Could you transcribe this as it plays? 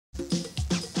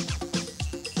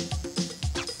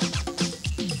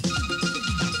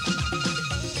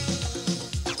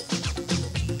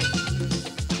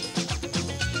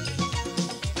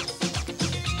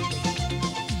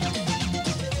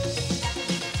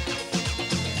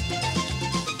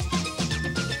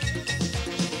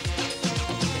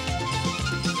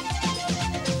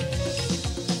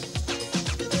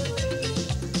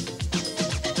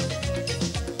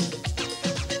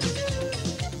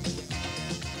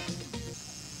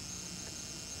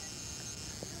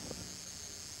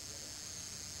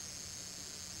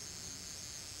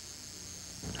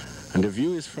And the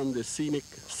view is from the scenic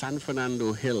San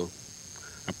Fernando Hill,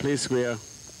 a place where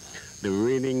the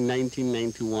reigning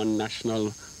 1991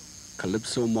 national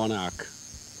Calypso monarch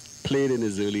played in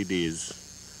his early days,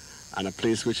 and a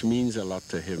place which means a lot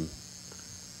to him.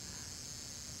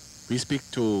 We speak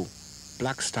to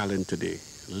Black Stalin today,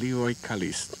 Leroy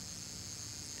Caliste.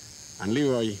 And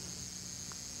Leroy,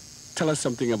 tell us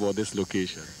something about this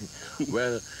location.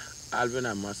 Well, Alvin,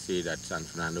 I must say that San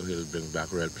Fernando Hill brings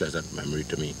back a real pleasant memory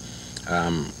to me.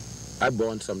 I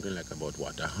born something like about,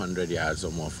 100 yards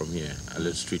or more from here, a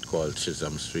little street called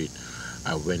Chisholm Street.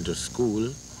 I went to school.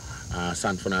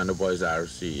 San Fernando Boys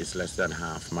RC is less than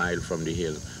half mile from the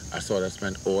hill. I sort of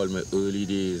spent all my early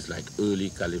days, like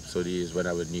early Calypso days, when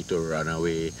I would need to run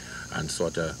away and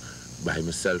sort of by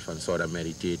myself and sort of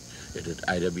meditate. It would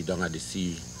either be down at the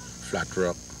sea, flat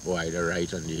rock, or either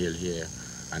right on the hill here.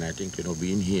 And I think,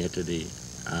 being here today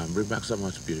bring back so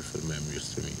much beautiful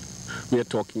memories to me. We are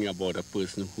talking about a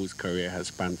person whose career has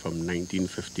spanned from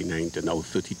 1959 to now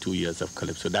 32 years of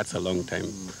Calypso. That's a long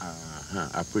time.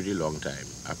 A pretty long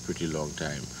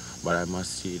time. But I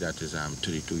must say that is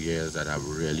 32 years that I've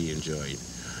really enjoyed.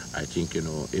 I think,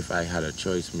 if I had a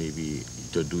choice maybe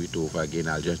to do it over again,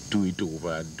 I'll just do it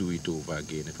over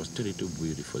again. It was 32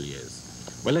 beautiful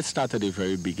years. Well, let's start at the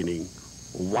very beginning.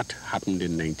 What happened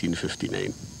in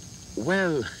 1959?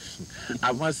 Well,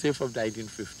 I must say from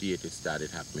 1958 it started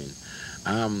happening.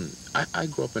 I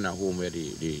grew up in a home where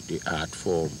the art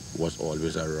form was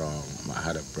always around. I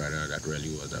had a brother that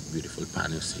really was a beautiful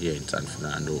pianist here in San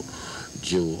Fernando,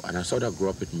 Joe, and I sort of grew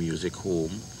up with music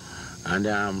home.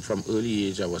 And from early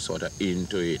age I was sort of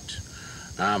into it.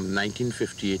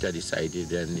 1958 I decided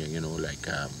then,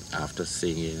 after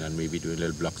singing and maybe doing a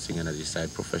little block singing, I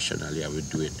decided professionally I would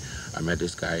do it. I met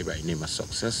this guy by the name of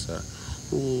Successor,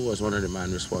 who was one of the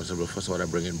men responsible for sort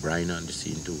of bringing Brian on the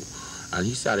scene too. And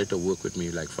he started to work with me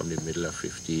like from the middle of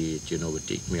 58, would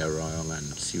take me around and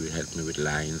would help me with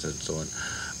lines and so on.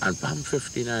 And Palm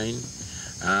 59,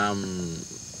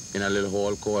 in a little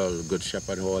hall called Good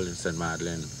Shepherd Hall in St.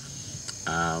 Madeleine,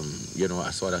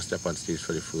 I sort of stepped on stage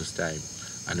for the first time.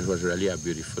 And it was really a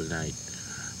beautiful night.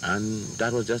 And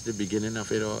that was just the beginning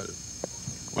of it all.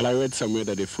 Well, I read somewhere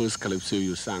that the first Calypso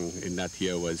you sang in that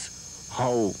year was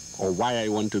How or Why I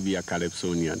Want to Be a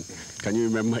Calypsonian. Can you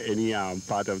remember any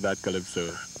part of that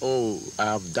Calypso? Oh,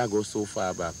 that goes so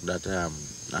far back that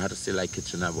I had to say like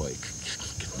Kitchener Boy.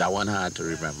 That one hard to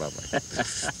remember.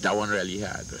 That one really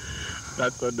hard.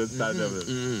 That's understandable.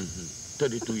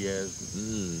 32 years,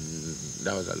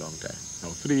 that was a long time. Now,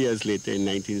 3 years later, in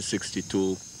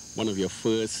 1962, one of your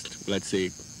first, let's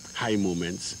say, high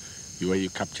moments, where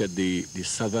you captured the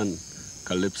Southern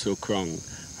Calypso crown.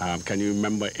 Can you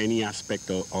remember any aspect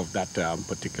of that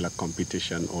particular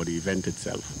competition or the event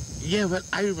itself? Yeah, well,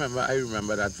 I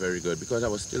remember that very good because I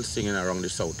was still singing around the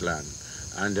Southland.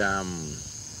 And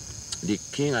the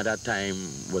king at that time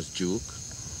was Duke.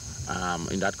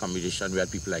 In that competition, we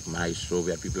had people like Maestro, we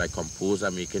had people like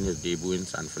Composer making his debut in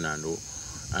San Fernando,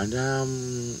 and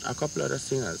a couple other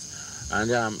singers.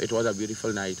 And it was a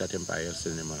beautiful night at Empire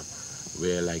Cinema,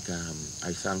 where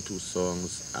I sang two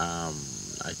songs.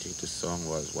 I think the song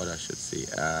was, what I should say,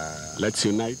 Let's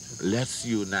Unite. Let's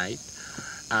Unite,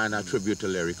 and a tribute to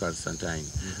Larry Constantine.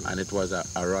 And it was a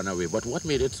runaway. But what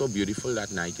made it so beautiful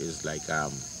that night is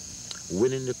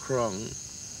winning the crown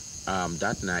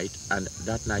that night, and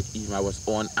that night even I was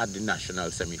on at the national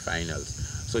semi-finals.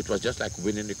 So it was just like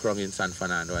winning the crown in San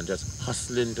Fernando and just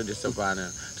hustling to the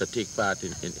Savannah to take part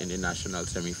in the national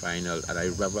semi-final. And I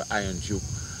remember I and Duke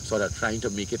sort of trying to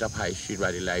make it up High Street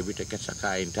by the library to catch a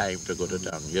car in time to go to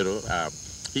town.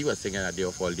 He was singing A Day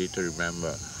of All Day to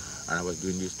Remember, and I was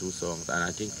doing these two songs. And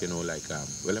I think,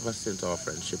 ever since our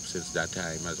friendship since that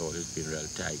time has always been real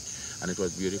tight. And it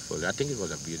was beautiful. I think it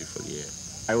was a beautiful year.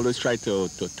 I always try to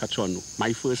touch on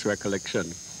my first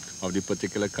recollection of the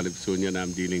particular Calypsonian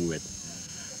I'm dealing with.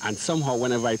 And somehow,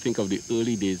 whenever I think of the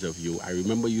early days of you, I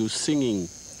remember you singing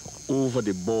over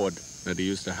the board that they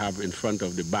used to have in front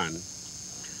of the band,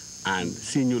 and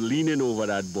seeing you leaning over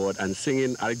that board and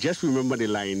singing. I just remember the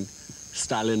line,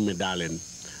 Stalin Medallion.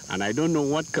 And I don't know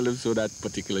what Calypso that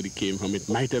particularly came from. It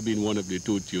might have been one of the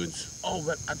two tunes. Oh,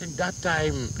 but I think that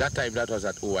time that was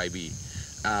at OIB.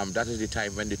 That is the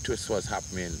time when the twist was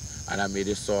happening, and I made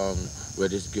a song where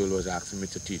this girl was asking me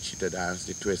to teach her to dance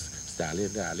the twist.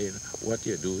 Stalin, darling, what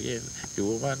you doing? You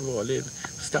woman rolling,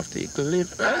 stuff tickling.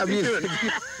 I mean,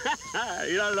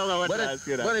 you don't know what to ask,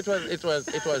 But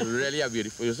it was really a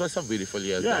beautiful. It was some beautiful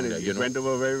years down there. It went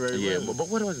over very, very well. But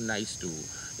what was nice too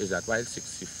is that while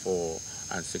 64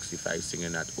 and 65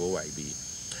 singing at OIB,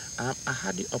 I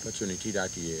had the opportunity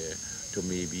that year to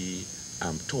maybe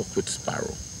talk with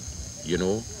Sparrow. you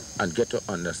know, and get to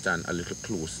understand a little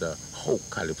closer how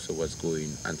Calypso was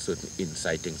going and certain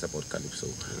inside things about Calypso.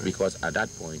 Because at that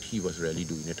point, he was really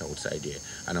doing it outside there.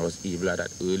 And I was able at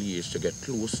that early age to get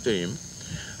close to him,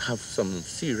 have some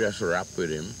serious rap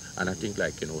with him. And I think,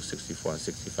 like, 64 and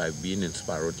 65, being in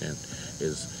Sparrow Tent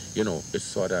is, it's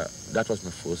sort of, that was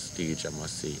my first stage, I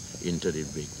must say, into the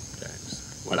big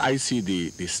times. Well, I see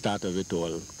the start of it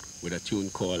all with a tune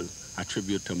called A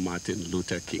Tribute to Martin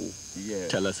Luther King. Yeah.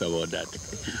 Tell us about that.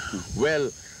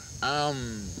 Well,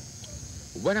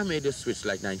 when I made the switch,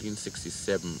 like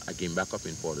 1967, I came back up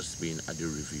in Port of Spain at the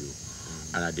review,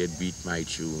 and I did Beat My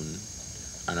Tune,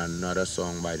 and another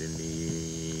song by the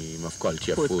name of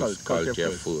Culture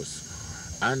Force.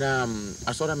 And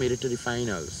I sort of made it to the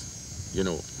finals,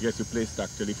 Yes, you placed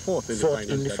actually fourth in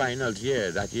the finals,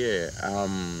 yeah, that year.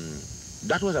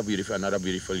 That was another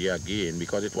beautiful year again,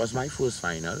 because it was my first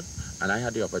final, and I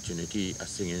had the opportunity of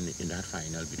singing in that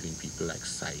final between people like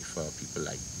Cypher, people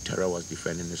like Terror was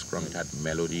defending the scrum, it had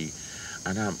melody,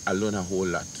 and I learned a whole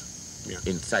lot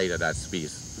inside of that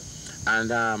space.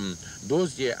 And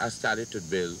those years I started to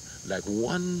build like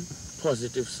one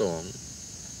positive song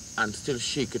and still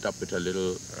shake it up with a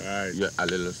little,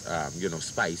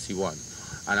 spicy one.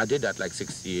 And I did that like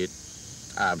 68,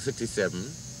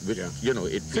 67, which,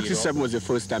 it 67 was the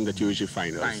first time that you reached the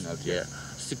finals. Finals, yeah.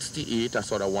 68, I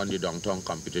sort of won the downtown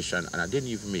competition, and I didn't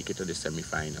even make it to the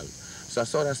semi-final. So I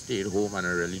sort of stayed home and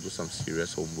I really do some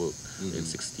serious homework in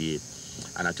 68.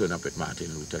 And I turned up with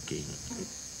Martin Luther King.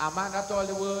 A man that all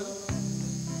the world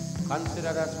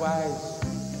considered as wise.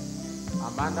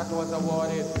 A man that was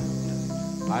awarded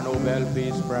a Nobel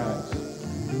Peace Prize.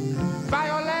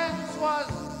 Violence was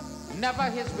never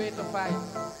his way to fight,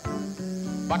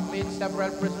 but made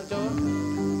several prison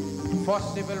terms for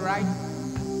civil rights.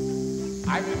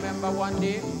 I remember one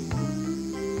day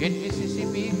in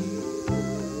Mississippi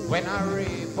when a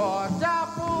reporter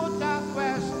put a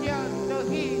question to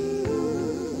him: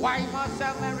 why must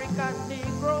American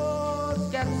Negroes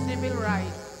get civil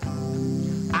rights?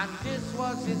 And this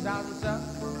was his answer,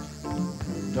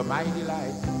 to my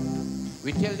delight.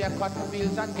 We till their cotton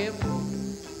fields and give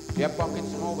their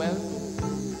pockets more wealth,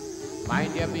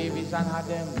 mind their babies and have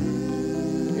them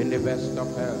in the best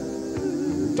of health.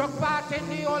 Took part in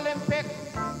the Olympic,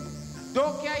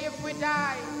 don't care if we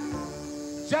die,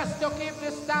 just to keep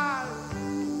the stars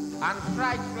and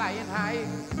stripes flying high.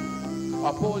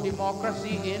 Uphold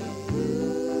democracy in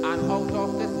and out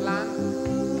of this land,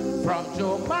 from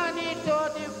Germany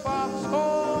to the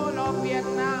foxhole of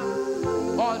Vietnam.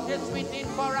 All this we did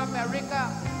for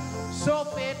America, so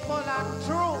faithful and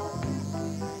true.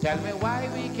 Tell me why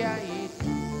we can't eat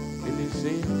in the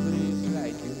same place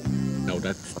like you. Now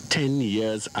that's 10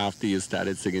 years after you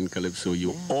started singing Calypso.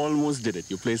 You almost did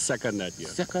it. You placed second that year.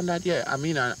 Second that year. I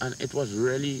mean, and it was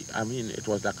really, it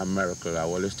was like a miracle. I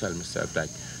always tell myself,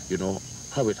 like,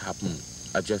 how it happened,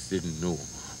 I just didn't know.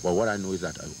 But what I know is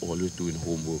that I'm always doing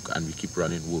homework, and we keep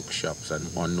running workshops, and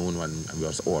unknown one, and we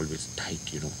was always tight,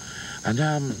 And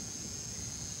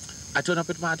I turned up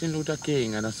with Martin Luther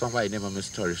King, and a song by name of Miss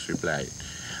Torres replied.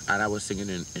 And I was singing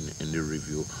in the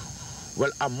review.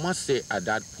 Well, I must say at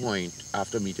that point,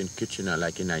 after meeting Kitchener,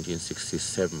 like in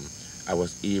 1967, I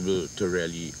was able to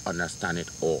really understand it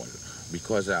all.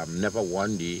 Because never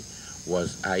one day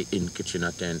was I in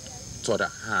Kitchener tent sort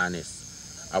of harnessed.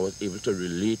 I was able to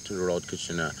relate to Lord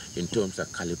Kitchener in terms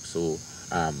of Calypso,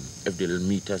 if the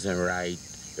meters ain't right,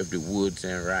 if the words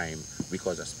ain't rhyme,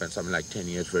 because I spent something like 10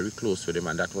 years very close with him,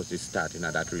 and that was the starting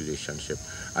of that relationship.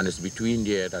 And it's between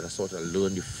there that I sort of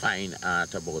learned the fine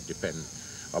art about the pen,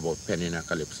 about penning a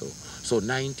Calypso. So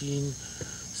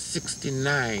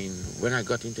 1969, when I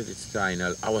got into this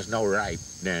final, I was now ripe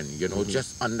then,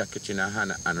 just under Kitchener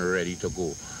hand and ready to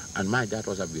go. And that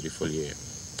was a beautiful year.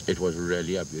 It was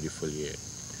really a beautiful year.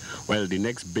 Well, the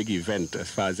next big event,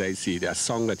 as far as I see, a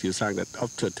song that you sang that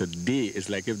up to today is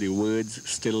like if the words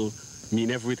still mean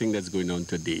everything that's going on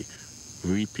today.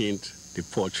 Repaint the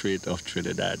Portrait of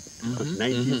Trinidad,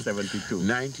 1972.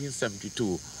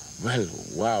 1972. Well,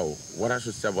 wow, what I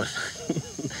should say about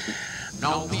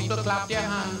Now people clap their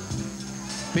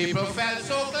hands, people felt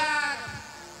so glad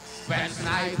when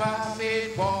Sniper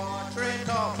made Portrait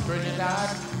of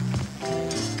Trinidad.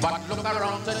 But look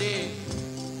around today,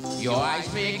 your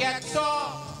eyes may get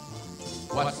sore.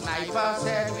 What Sniper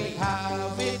said, we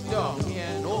have it down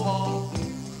here no more.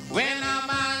 When a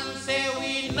man say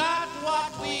we not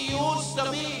what we used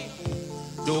to be,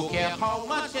 don't care how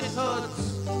much it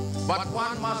hurts, but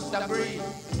one must agree.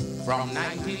 From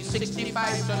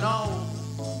 1965 to now,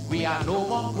 we are no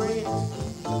more great.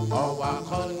 Our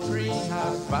country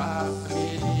has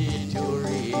vastly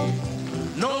deteriorated.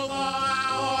 No more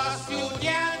our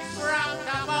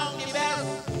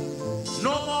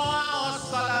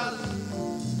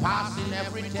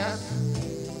every test,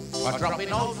 but dropping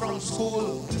out from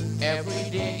school every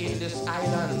day in this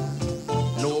island.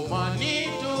 No money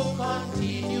to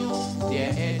continue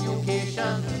their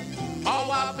education.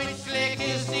 Our pitch lake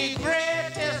is the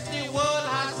greatest the world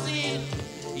has seen,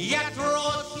 yet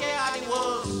roads here are the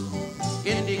worst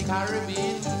in the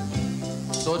Caribbean.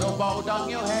 So don't bow down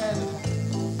your head,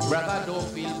 brother, don't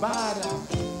feel bad.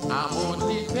 I'm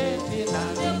only painting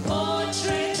on the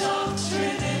portrait of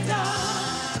Trinidad.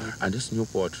 And this new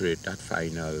portrait, that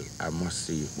final, I must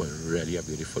say, was really a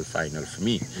beautiful final for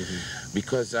me.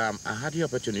 Because I had the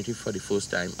opportunity for the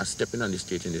first time of stepping on the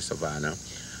stage in the Savannah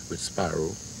with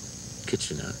Sparrow,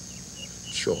 Kitchener,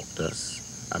 Chalkdust,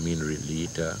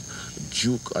 Relita,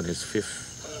 Duke on his fifth.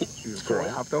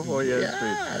 After 4 years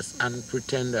yes, and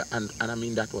Pretender, and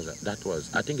that was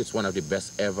I think it's one of the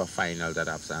best ever finals that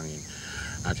I've sung in.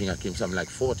 I think I came something like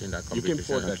fourth in that competition.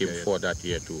 You came fourth that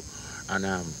year too, and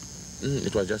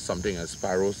it was just something. As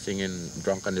Sparrow singing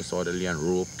 "Drunk and Disorderly" and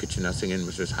 "Rope," Kitchener singing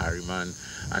 "Mrs. Harriman"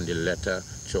 and "The Letter,"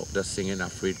 Chalkdust singing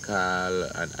 "Afraid Carl"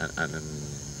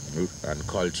 and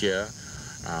 "Culture."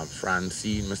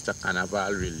 Francine, Mr.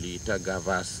 Carnaval, Relita,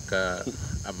 Gavaska.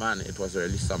 Man, it was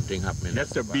really something happening.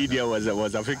 Yes, the media was a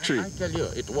victory. I tell you,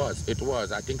 it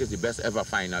was. I think it's the best ever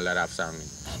final that I've sung in.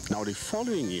 Now, the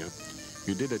following year,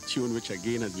 you did a tune which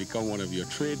again has become one of your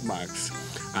trademarks,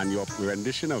 and your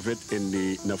rendition of it in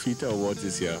the Nafita Awards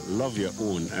this year, Love Your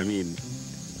Own. I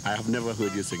have never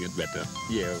heard you sing it better.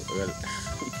 Yeah, well,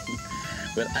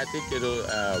 well, I think,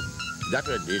 that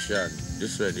rendition,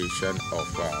 this rendition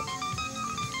of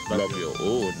Love Your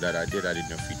Own that I did at the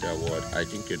Nafita Award, I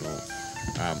think,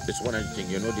 it's one of the things,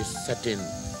 the setting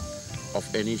of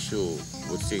any show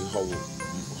would say how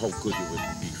good it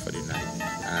would be for the night.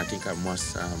 And I think I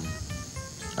must,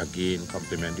 again,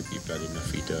 compliment the people at the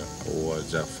Nafita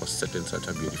Awards for setting such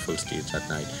a beautiful stage that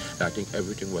night. I think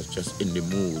everything was just in the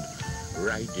mood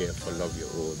right there for Love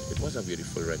Your Own. It was a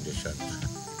beautiful rendition.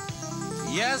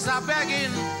 Yes, I'm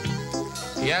begging.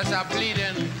 Yes, I'm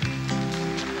pleading.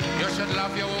 You should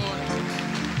love your own.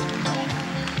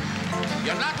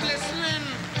 You're not listening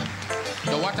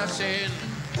to what I'm saying,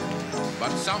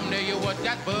 but someday you would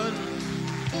get burned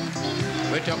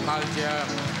with your culture.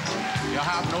 You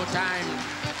have no time.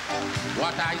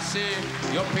 What I say,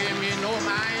 you pay me no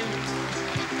mind.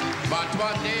 But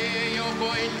one day you're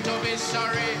going to be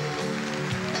sorry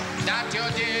that you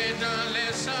didn't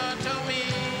listen to me.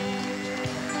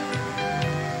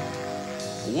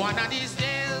 One of these days,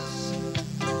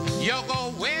 you go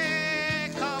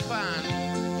wake up and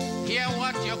hear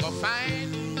what you go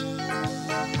find.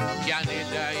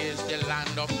 Canada is the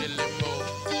land of the limbo.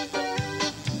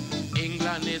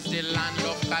 England is the land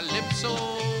of Calypso.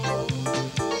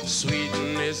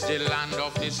 Sweden is the land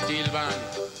of the steel band.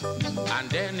 And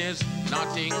then is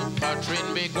nothing but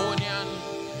Trinbagonian.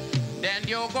 Then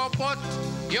you go put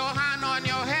your hand on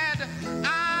your head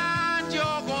and you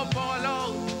go ball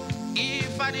out.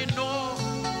 If I didn't know,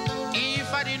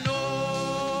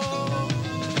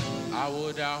 I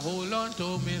would have hold on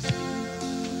to me.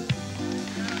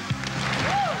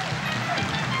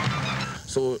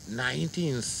 So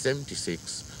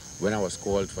 1976, when I was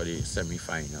called for the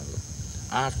semi-final,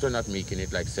 after not making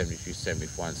it like 73,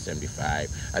 74, 75,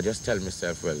 I just tell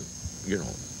myself, well,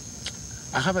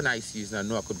 I have a nice season. I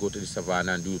know I could go to the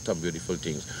Savannah and do some beautiful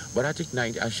things. But I think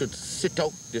I should sit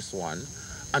out this one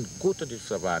and go to the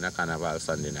Savannah Carnival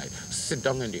Sunday night, sit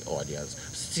down in the audience,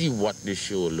 see what the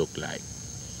show looked like.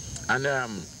 And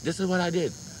this is what I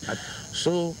did.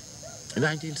 So, in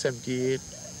 1978,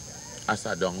 I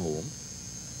sat down home,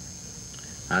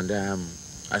 and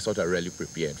I sort of really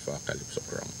prepared for Calypso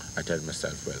Crown. I tell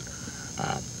myself, well,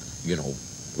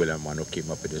 William Mano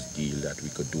came up with this deal that we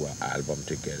could do an album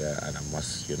together, and I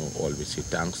must, always say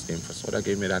thanks to him for sort of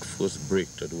giving me that first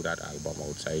break to do that album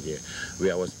outside here,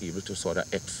 where I was able to sort of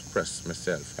express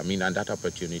myself. And that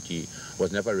opportunity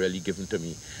was never really given to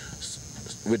me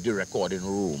with the recording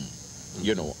room,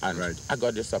 and right. I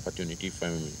got this opportunity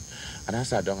from me, and I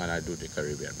sat down and I do the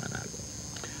Caribbean Man album.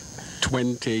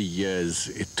 20 years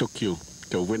it took you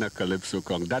to win a Calypso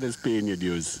Crown. That is paying your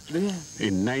dues. Yeah.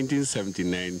 In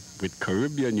 1979, with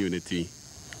Caribbean Unity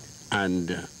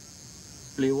and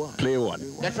Play One.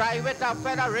 They try with a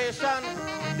federation,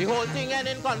 the whole thing end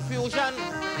in confusion.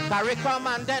 CARICOM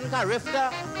and then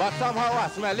CARIFTA, but somehow a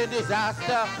smelling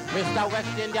disaster. Mr.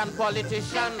 West Indian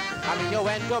politician, you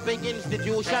went to a big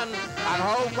institution, and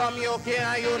how come you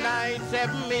can't unite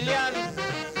 7 million?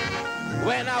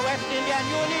 When a West Indian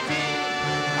unity,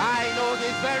 I know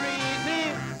this very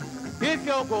easy. If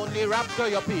you only rap to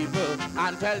your people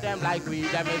and tell them like we,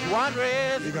 them is one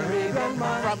race. The Caribbean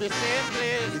man. From the same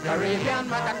place. The Caribbean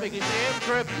man that make the same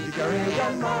trip. The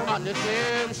Caribbean man. On the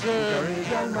same The ship.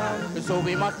 Caribbean man. So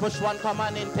we must push one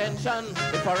common intention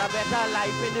for a better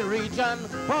life in the region.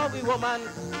 For we women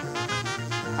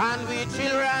and we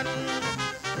children.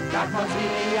 That must be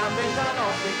the ambition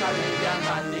of the Caribbean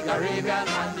man, the Caribbean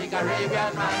man, the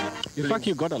Caribbean man. In fact,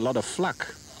 you got a lot of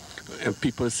flack. And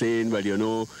people saying, well, you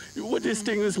know, what this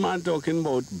thing this man talking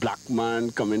about, black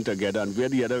man coming together and we're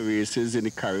the other races in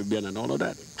the Caribbean and all of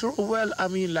that. True. Well, I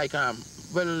mean, like,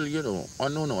 well, you know,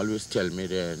 unknown always tell me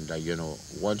then that, you know,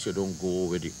 once you don't go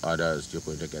with the others, you're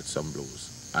going to get some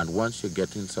blows. And once you're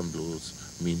getting some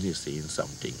blows, means you're saying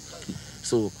something.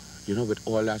 So, you know, with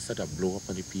all that sort of blow up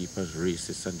on the people's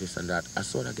races and this and that, I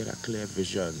sort of get a clear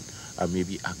vision of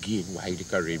maybe again why the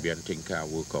Caribbean thing can't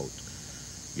work out.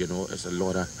 You know, it's a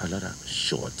lot of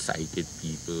short-sighted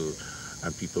people,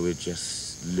 and people will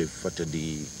just live for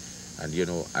today. And, you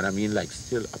know, and I mean, like,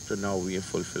 still up to now, we ain't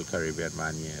fulfilled Caribbean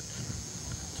man yet.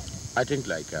 I think,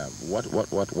 like, what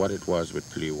it was with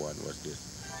Play One was this.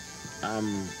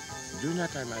 During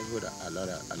that time, I heard a lot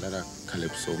of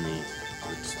Calypso made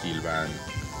with steel band,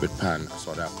 with pan,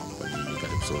 sort of accompanying the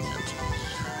Calypsonians.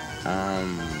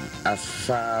 As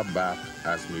far back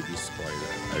as maybe Spoiler,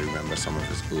 I remember some of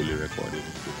his early recordings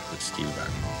with steel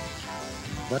band.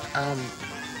 But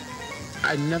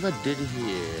I never did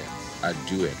hear a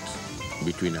duet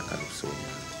between a Calypsonian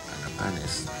and a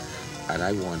panist. And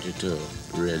I wanted to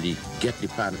really get the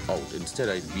pan out instead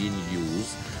of it being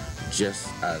used just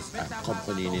as a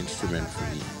accompanying instrument for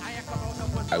me.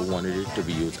 I wanted it to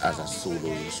be used as a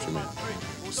solo instrument.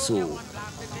 So,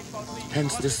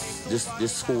 hence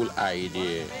this whole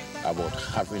idea about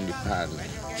having the pan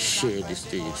share the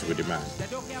stage with the man. They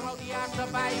don't care how they are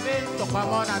surviving, so come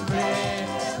on and play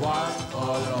one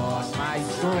all on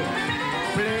maestro.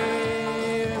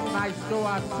 Play maestro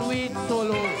a sweet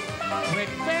solo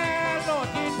with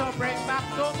melody to bring back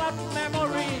so much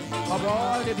memory of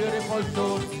all the beautiful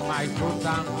souls maestro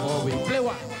sang for we. Play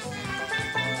one.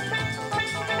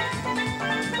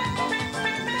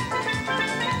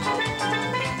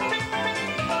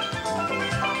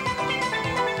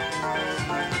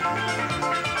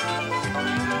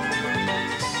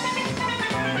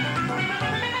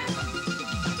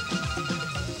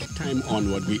 Time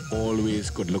onward, we always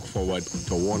could look forward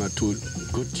to one or two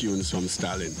good tunes from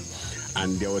Stalin.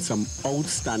 And there were some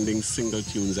outstanding single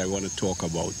tunes I want to talk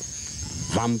about.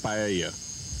 Vampire Year.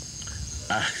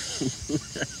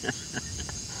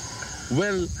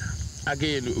 Well,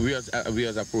 again, we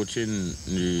was approaching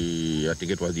the, I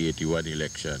think it was the 81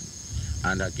 election.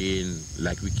 And again,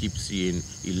 like we keep seeing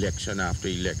election after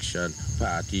election,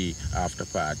 party after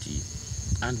party.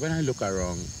 And when I look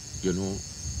around, you know,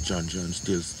 John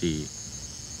still stay,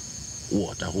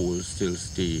 Waterhole still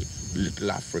stay,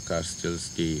 Little Africa still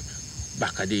stay,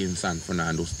 Bacadé in San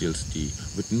Fernando still stay,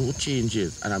 with no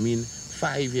changes. And I mean,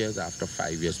 5 years after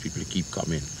 5 years, people keep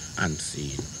coming and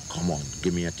saying, come on,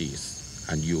 give me a taste,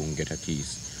 and you won't get a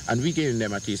taste. And we gave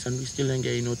them a taste, and we still ain't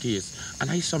getting no taste. And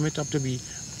I sum it up to be,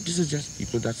 this is just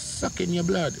people that suck in your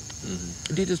blood.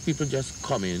 Mm-hmm. These people just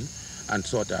come in and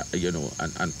sort of, you know,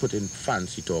 and put in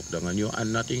fancy talk down on you,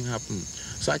 and nothing happened.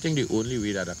 So I think the only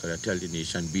way that I could tell the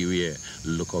nation, beware,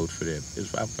 look out for them, is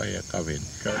vampire coming.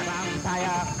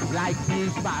 Vampire, like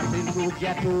these passing through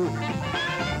ghetto.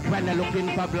 When they're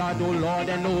looking for blood, oh Lord,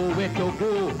 they know where to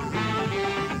go.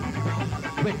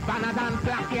 With banners and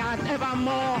placards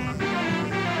evermore.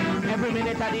 Every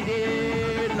minute of the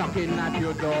day, knocking at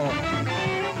your door.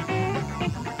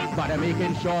 But they're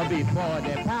making sure before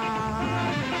they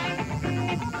pass,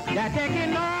 they're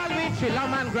taking all with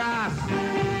chillum and grass.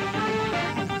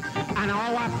 An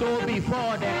hour so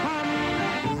before they come,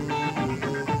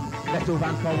 let's move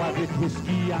on forward with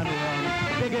whiskey and rum.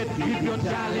 Take it, keep your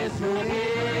chalice rolling.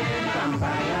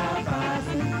 Vampire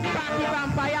passing. Party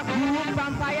vampire, group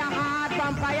vampire, hard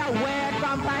vampire, wet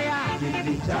vampire. Keep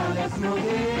the chalice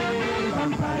rolling.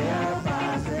 Vampire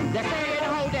passing. They say it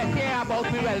how they care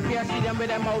about me welfare. See them with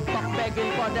them out cock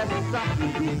begging for the stuff.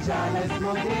 Keep the chalice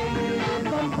rolling.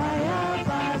 Vampire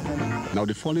passing. Now,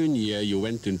 the following year, you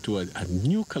went into a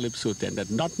new Calypso tent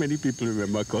that not many people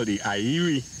remember, called the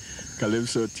Airi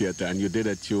Calypso Theater, and you did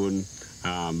a tune,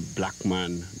 Black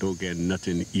Man Don't Get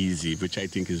Nothing Easy, which I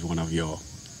think is one of your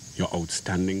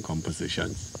outstanding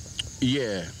compositions.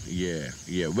 Yeah.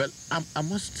 Well, I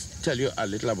must tell you a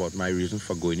little about my reason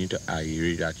for going into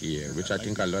Airi that year, which I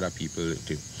think a lot of people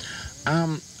do.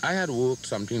 I had worked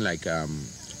something like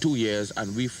 2 years,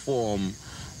 and we formed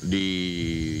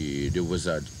the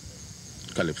Wizard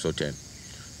Calypso 10,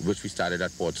 which we started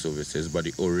at Port Services, but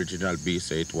the original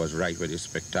base, it was right where the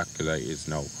Spectacular is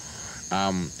now.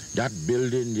 That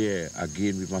building there,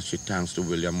 again, we must say thanks to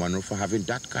William Monroe for having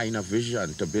that kind of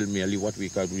vision to build merely what we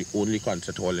call the only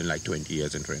concert hall in like 20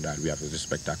 years in Trinidad. We have the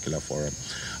Spectacular Forum.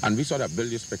 And we sort of built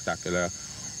the Spectacular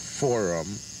Forum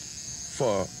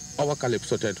for our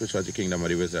Calypso tent, which was the Kingdom of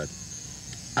the Wizard.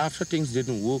 After things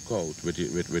didn't work out with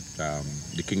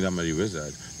the Kingdom of the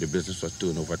Wizard, the business was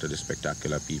turned over to the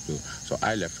Spectacular people. So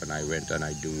I left and I went and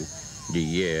I do the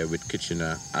year with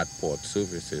Kitchener at Port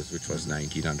Services, which was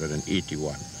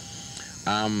 1981.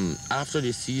 After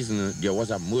the season, there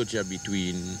was a merger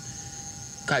between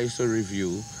Calypso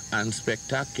Review and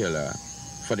Spectacular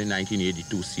for the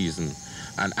 1982 season.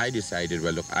 And I decided,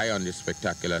 well, look, I on the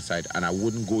Spectacular side, and I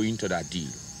wouldn't go into that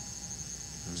deal.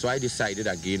 So I decided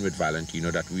again with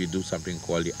Valentino that we do something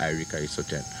called the Irie Calypso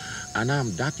 10. And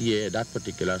that year, that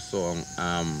particular song,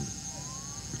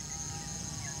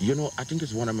 you know, I think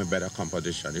it's one of my better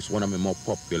compositions. It's one of my more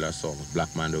popular songs,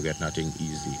 Black Man Don't Get Nothing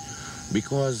Easy.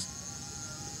 Because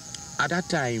at that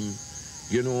time,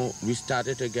 you know, we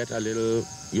started to get a little,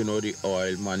 you know, the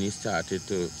oil money started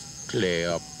to clear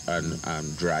up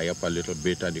and dry up a little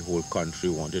bit, and the whole country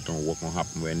wanted to know what will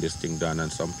happen when this thing done,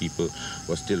 and some people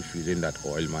were still feeling that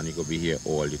oil money could be here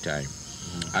all the time.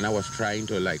 And I was trying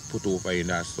to like put over in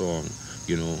that song,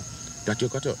 you know, that you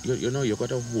got to, you got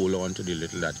to hold on to the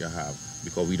little that you have,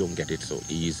 because we don't get it so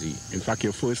easy. In fact,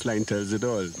 your first line tells it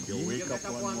all. You wake up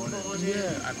one morning.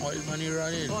 Yeah, and oil money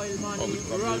running. Oil money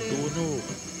running. You don't know.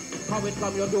 How it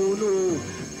come, you don't know.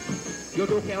 You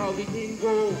don't care how the thing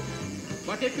go.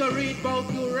 But if you read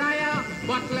about Uriah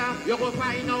Butler, you will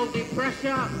find out the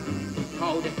pressure.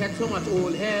 How they get so much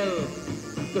old hell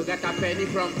to get a penny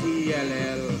from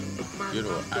TLL. You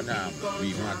know, and we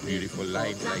even had beautiful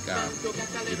lines like, you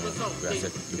know, where I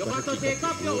said, you got to take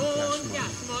up your own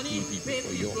cash money, pay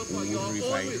people for your own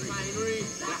refinery.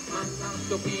 Black man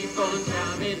to keep on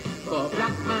jamming, for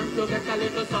black man to get a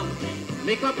little something.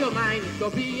 Make up your mind to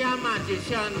be a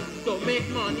magician, to make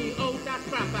money out of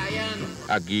scrap iron.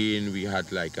 Again, we had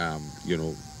like, you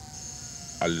know,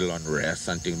 a little unrest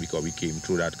and things because we came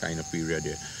through that kind of period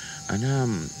there.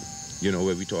 And, you know,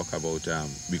 where we talk about,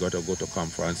 we got to go to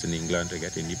conference in England to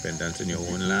get independence in your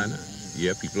own land.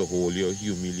 Yeah, people hold you,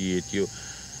 humiliate you,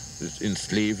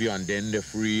 enslave you, and then they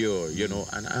free you, you know.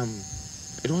 And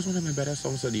it was one of my better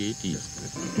songs of the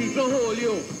 80s. People hold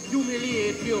you,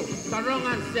 humiliate you, turn around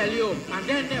and sell you, and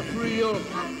then they free you.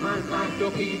 Black man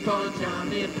to keep on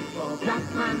jamming, for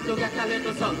black man to get a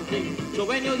little something. So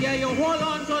when you hear you hold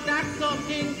on to that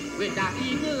something, with that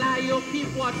eagle eye you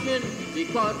keep watching,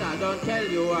 because I don't tell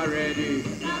you already.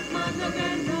 Black man to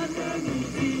get nothing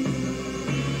easy.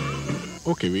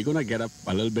 Okay, we're going to get up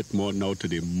a little bit more now to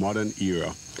the modern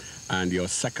era, and your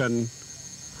second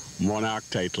Monarch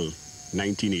title,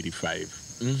 1985.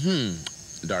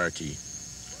 Dorothy.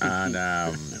 And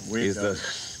is the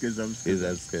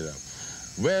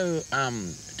well,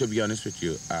 to be honest with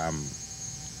you,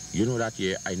 you know, that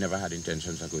year I never had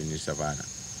intentions of going to Savannah,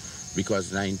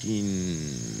 because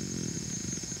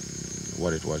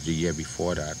the year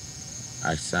before that,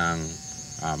 I sang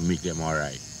Make Them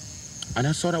Alright. And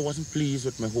I sort of wasn't pleased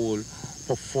with my whole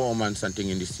performance and thing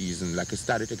in the season. Like, I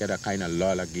started to get a kind of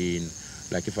lull again.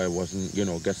 Like, if I wasn't, you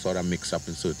know, get sort of mixed up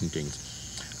in certain things.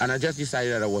 And I just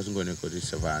decided that I wasn't going to go to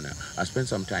Savannah. I spent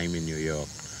some time in New York.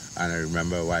 And I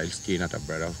remember while staying at a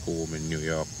brother's home in New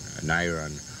York,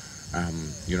 Nyron,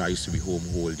 you know, I used to be home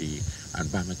whole day. And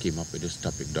Bama came up with this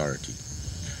topic, Dorothy.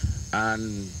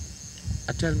 And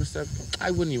I tell myself,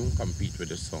 I wouldn't even compete with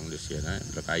this song this year.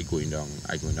 Look, I going down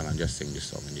and just sing this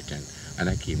song in the tent. And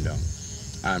I came down.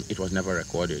 It was never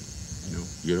recorded. No.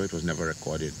 You know, it was never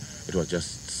recorded. It was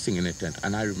just singing it.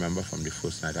 And I remember from the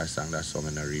first night I sang that song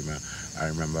in Arima, I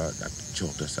remember that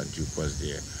Choktas and Duke was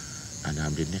there. And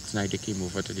the next night they came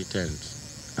over to the tent.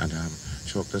 And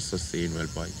Choktas was saying, well,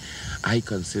 boy, I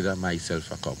consider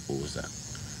myself a composer.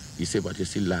 He said, but you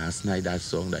see, last night that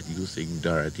song that you sing,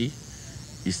 Dorothy,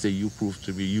 he said, you proved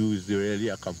to be really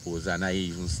a composer, and I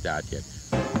even started.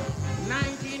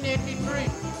 1983,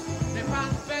 the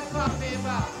fans beg for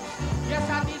favor. Yes,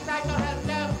 I decide to help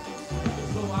them.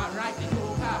 So I write it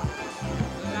over.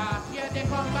 Last year they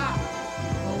come back,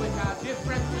 but with a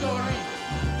different story.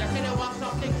 They say they want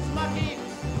something smutty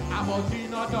about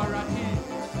Gina Dorothy.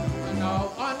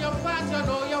 Now on your fans, you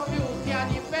know your views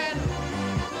can depend.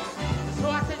 So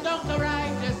I sit down to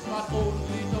write this one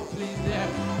only to please them.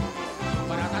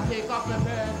 But as I take up the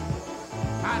pen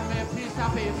and my piece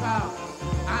of paper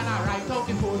and I write out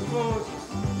the postcodes,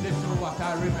 this is what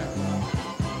I remember.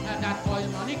 And that oil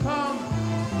money come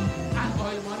and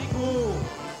oil money go.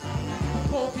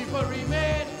 Poor people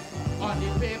remain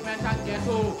government and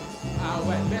ghetto. And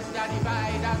when Mr.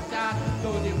 Divider start to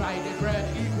divide the bread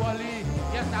equally,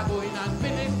 yes, I go in and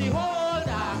finish the whole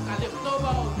dark. Calypso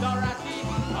about Dorothy,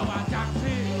 our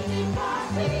taxi, and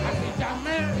the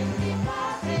jammer, and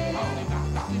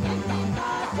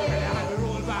we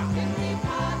roll back.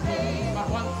 But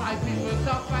once my people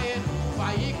stop fighting,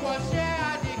 for equal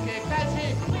share the cake, tell she,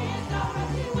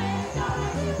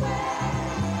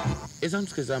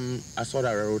 I sort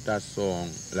of wrote that song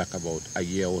like about a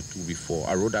year or two before.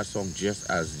 I wrote that song just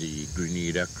as the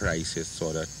Grenada crisis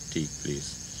sort of take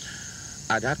place.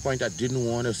 At that point, I didn't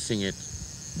want to sing it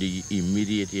the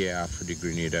immediate year after the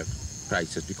Grenada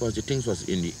crisis because the things was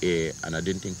in the air and I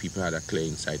didn't think people had a clear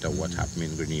insight on what happened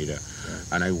in Grenada. Right.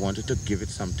 And I wanted to give it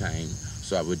some time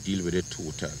so I would deal with it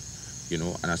total. You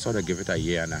know, and I sort of give it a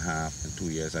year and a half and 2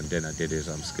 years, and then I did it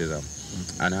schism.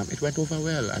 And it went over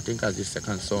well, I think, as the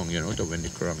second song, you know, to win the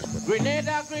crown.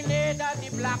 Grenada, Grenada, the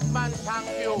black man, thank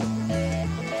you.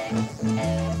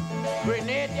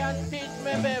 Grenadians teach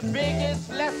me the biggest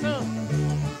lesson.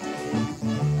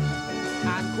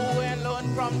 And who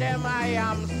alone from them, I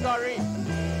am sorry.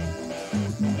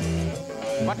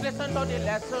 But listen to the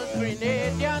lessons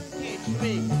Grenadians teach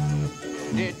me.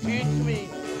 They teach me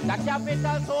that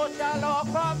capital, social, or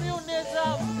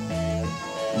communism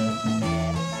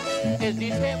is the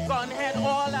same gunhead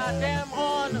all of them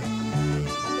on.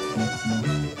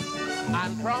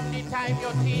 And from the time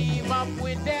you team up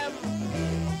with them,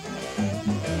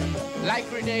 like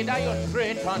Grenada, you're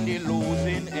straight on the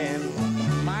losing end.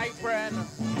 My friend,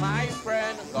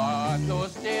 got to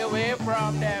stay away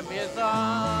from them ism.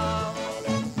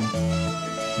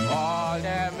 All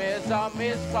them ism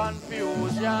is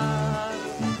confusion.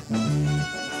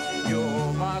 You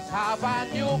must have a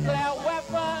nuclear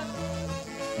weapon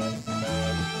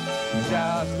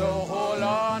just to hold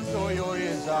on to your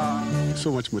ism.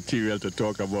 So much material to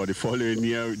talk about. The following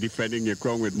year, defending your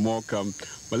crown with Morecambe.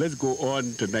 But let's go on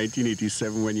to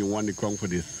 1987 when you won the crown for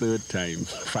the third time.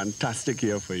 Fantastic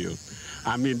year for you.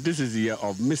 I mean, this is the year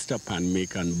of Mr.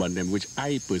 Panmaker and Bundem, which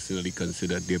I personally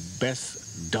consider the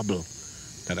best double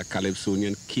that a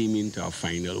Calypsonian came into a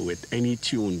final with. Any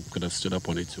tune could have stood up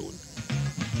on its own.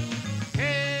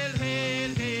 Hail,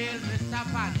 hail, hail, Mr.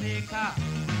 Panmaker.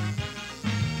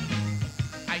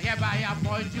 I hereby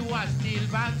appoint you as steel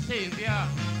band savior.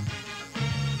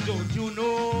 Don't you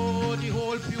know the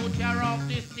whole future of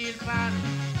the steel pan?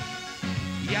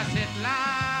 Yes, it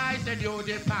lies in you,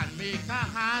 the Panmaker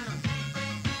hand.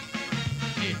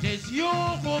 It is you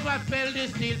who have built the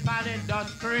steel pan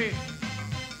industry.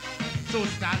 So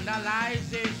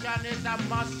standardization is a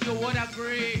must, you would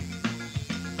agree.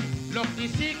 Look, the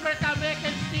secret of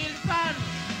making steel pan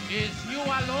is you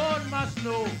alone must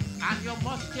know, and you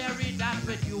must carry that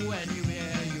with you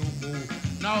anywhere you go.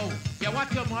 Now, yeah,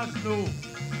 what you must know,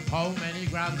 how many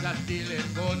grams of steel is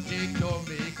going to take to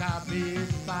make a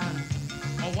base pan?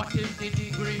 Or what is the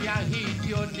degree of heat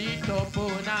you need to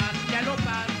burn a yellow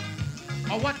pan?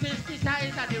 Or what is the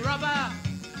size of the rubber?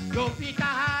 2 feet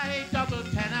high, double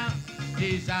tenor.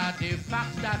 These are the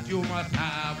facts that you must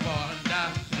have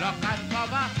under lock and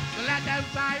cover. So let them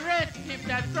pirate, keep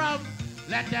that drum.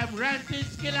 Let them rent the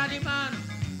skill of the man.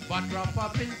 But drop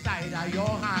up inside of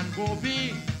your hand go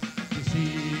be the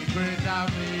secret of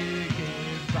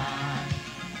making pan.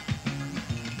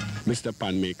 Mr.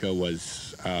 Panmaker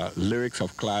was lyrics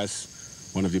of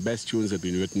class, one of the best tunes that have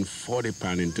been written for the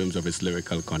pan in terms of its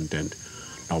lyrical content.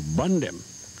 Now, Bundem,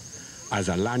 as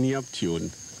a lanyard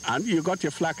tune, and you got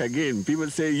your flack again. People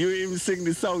say you even sing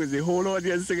the song, is the whole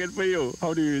audience sing it for you.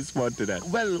 How do you respond to that?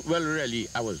 Well, really,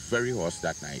 I was very hoarse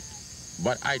that night.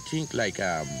 But I think, like,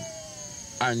 I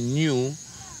knew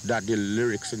that the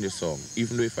lyrics in the song,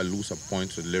 even though if I lose some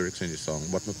points with lyrics in the song,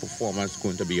 but my performance is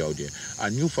going to be out there. I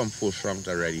knew from first round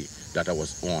already that I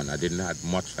was on. I didn't have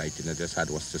much fighting. I just had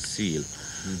was to seal.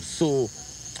 So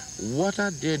what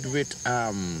I did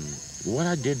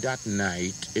that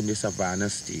night in the Savannah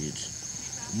stage,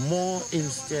 more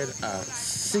instead of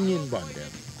singing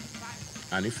Bundem,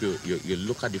 and if you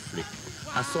look at the flick,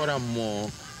 I sort of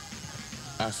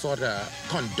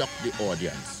conduct the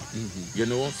audience. You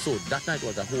know, so that night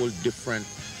was a whole different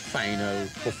final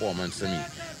performance to me.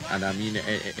 And I mean,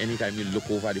 anytime you look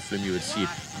over the film, you would see it.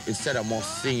 Instead of more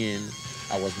singing,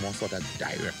 I was more sort of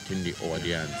directing the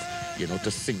audience, you know,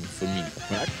 to sing for me.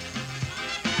 Right?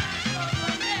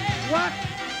 What?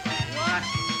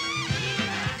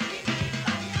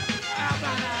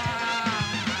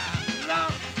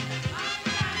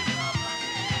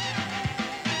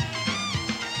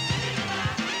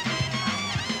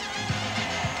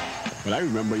 Well, I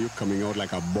remember you coming out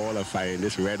like a ball of fire in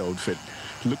this red outfit,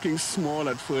 looking small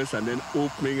at first and then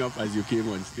opening up as you came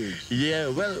on stage. Yeah,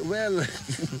 well, well,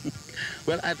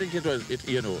 I think it was,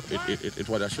 it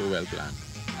was a show well planned.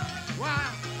 What?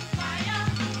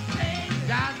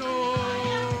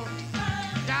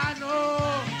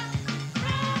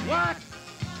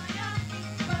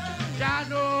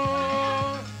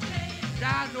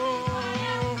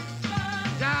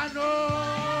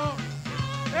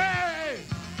 Hey!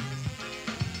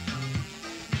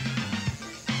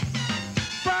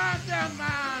 Burn them,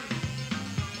 man!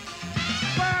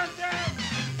 Burn them!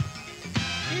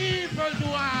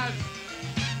 Evildoers!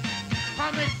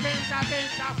 Commit things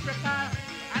against Africa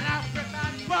and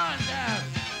Africans, burn them!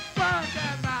 Burn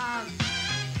them, man!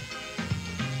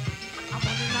 I'm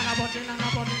burning.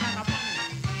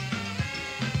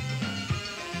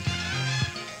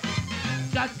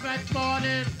 Judgment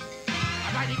morning,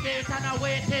 I'm by the gate and I'm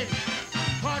waiting.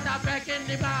 God, I'm begging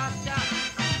the master.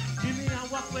 Give me a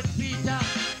walk with Peter.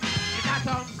 It got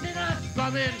some sinners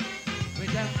coming.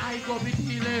 With them I go be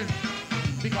dealing.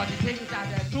 Because the things that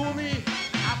they do me,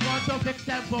 I'm going to fix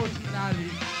them personally.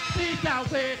 Peter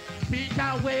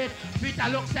wait. Peter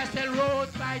looks at the road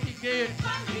by the gate.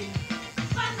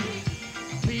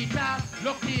 Peter,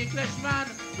 look the Englishman,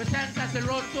 we send us the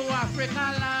road to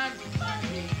Africa land.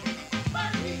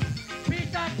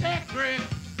 Peter, take drink,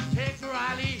 take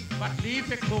rally, but leave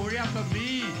Victoria for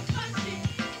me.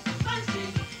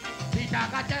 Peter,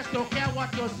 I just don't care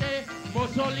what you say.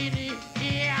 Mussolini,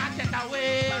 he had it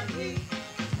away.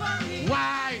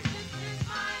 Why?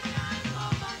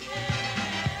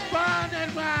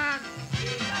 Burning man!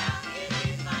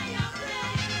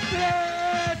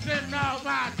 Listen now,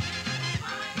 man!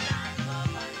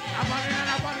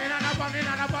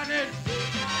 I'm burning.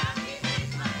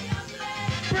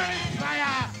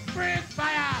 Bring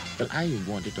fire! Well, I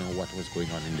wanted to know what was going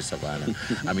on in the savannah.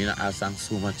 I mean, I spent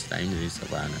so much time in the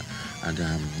savannah, and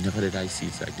never did I see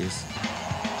it like this.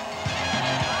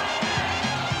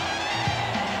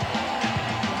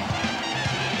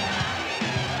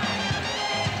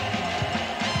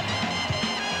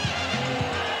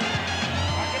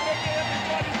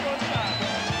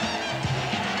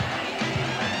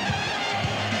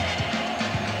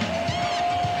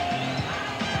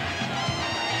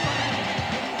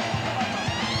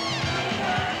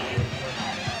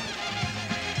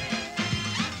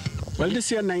 Well,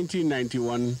 this year,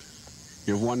 1991,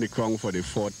 you've won the crown for the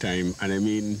 4th time. And I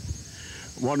mean,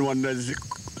 one wonders,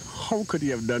 how could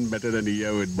you have done better than the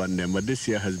year with Bundem? But this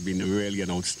year has been really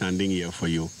an outstanding year for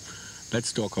you.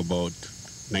 Let's talk about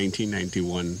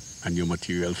 1991 and your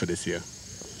material for this year.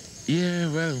 Yeah,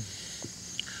 well,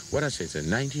 what I say,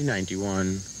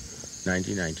 1991,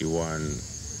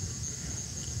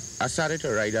 I started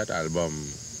to write that album,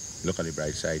 Look on the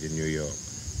Bright Side, in New York.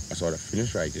 I sort of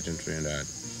finished writing it in Trinidad.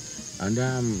 And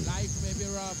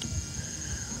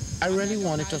I really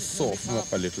wanted to soften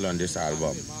up a little on this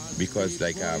album because,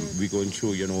 like, we're going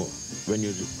through, when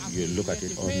you look at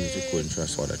it, all music going through a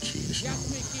sort of change now.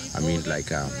 I mean,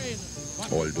 like,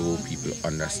 although people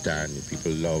understand,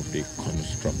 people love the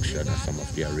construction and some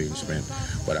of the arrangement,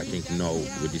 but I think now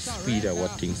with the speed of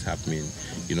what things happening,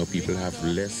 people have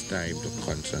less time to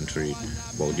concentrate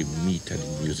about the meat and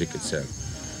the music itself.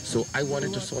 So I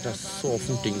wanted to sort of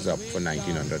soften things up for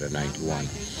 1991.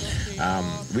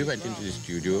 We went into the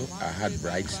studio. I had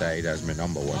Bright Side as my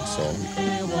 #1 song.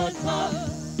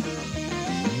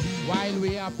 While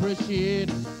we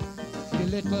appreciate the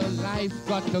little life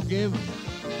got to give,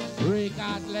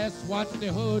 regardless what's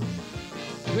the hood,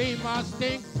 we must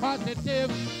think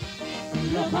positive.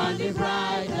 Look on the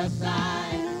brighter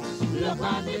side. Look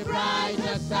on the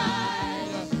brighter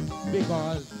side.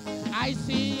 Because I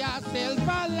see a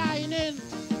silver lining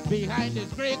behind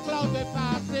this gray cloud we're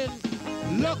passing.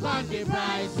 Look on the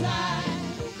bright side.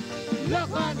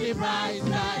 Look on the bright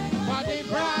side. For the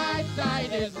bright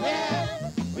side is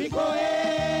where we go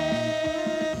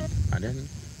in. And then,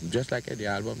 just like the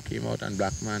album came out and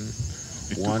Black Man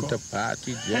want to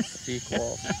party, just take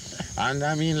off. And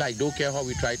I mean, like, don't care how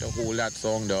we try to hold that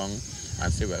song down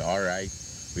and say, well, all right,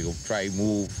 we go try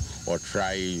Move or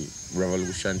try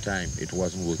Revolution Time. It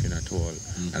wasn't working at all.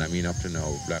 And I mean, up to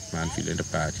now, Black Man feeling the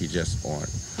party just on.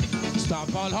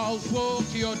 Stop all housework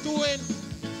you're doing.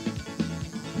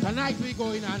 Tonight we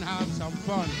go in and have some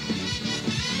fun.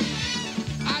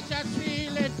 I just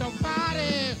feel it to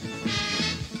party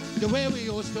the way we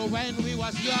used to when we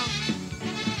was young.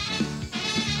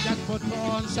 Just put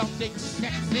on something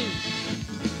sexy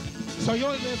so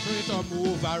you'll be free to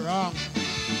move around.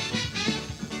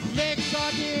 Make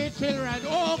sure the children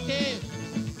okay.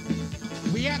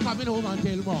 We are coming home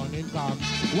until morning comes.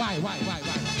 Why?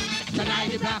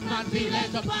 Tonight the black man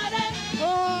feeling the party.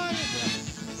 Oh,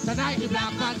 tonight the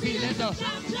black man feeling the jump,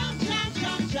 jump, jump,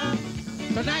 jump, jump.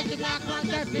 Tonight the black man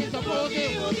definitely the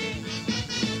boogie.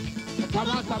 Come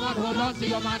on, hold on to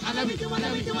your man. And let me.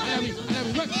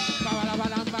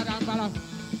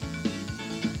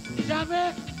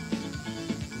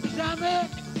 Jam it.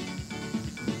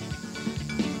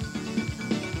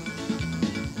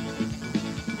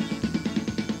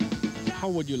 How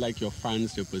would you like your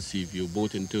fans to perceive you,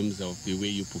 both in terms of the way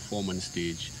you perform on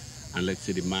stage and, let's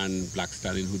say, the man, Black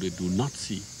Stalin, who they do not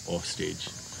see off stage?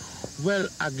 Well,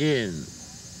 again,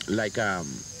 like,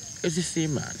 it's the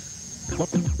same man.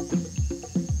 What?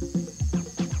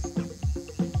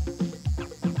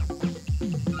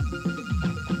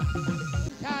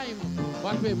 Time,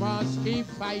 but we must keep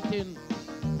fighting.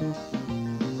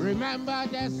 Remember,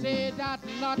 they say that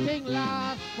nothing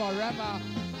lasts forever.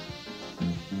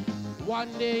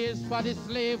 One day is for the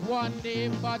slave, one day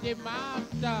for the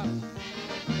master.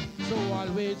 So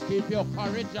always keep your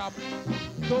courage up.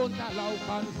 Don't allow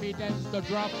confidence to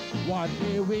drop. One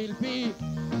day we'll be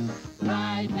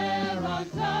right there on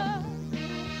top.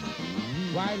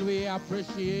 While we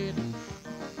appreciate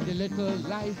the little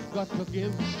life got to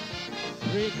give,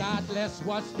 regardless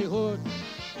what's the hood,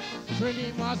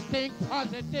 Trini must think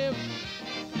positive.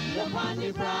 Look on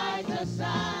the brighter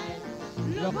side.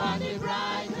 Look on the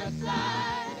brighter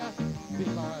side.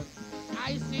 Because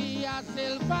I see a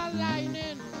silver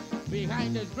lining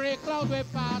behind this gray cloud we're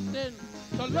passing.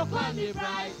 So look on the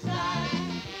bright side.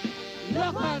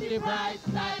 Look on the bright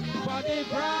side. For the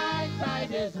bright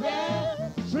side is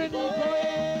where Trinity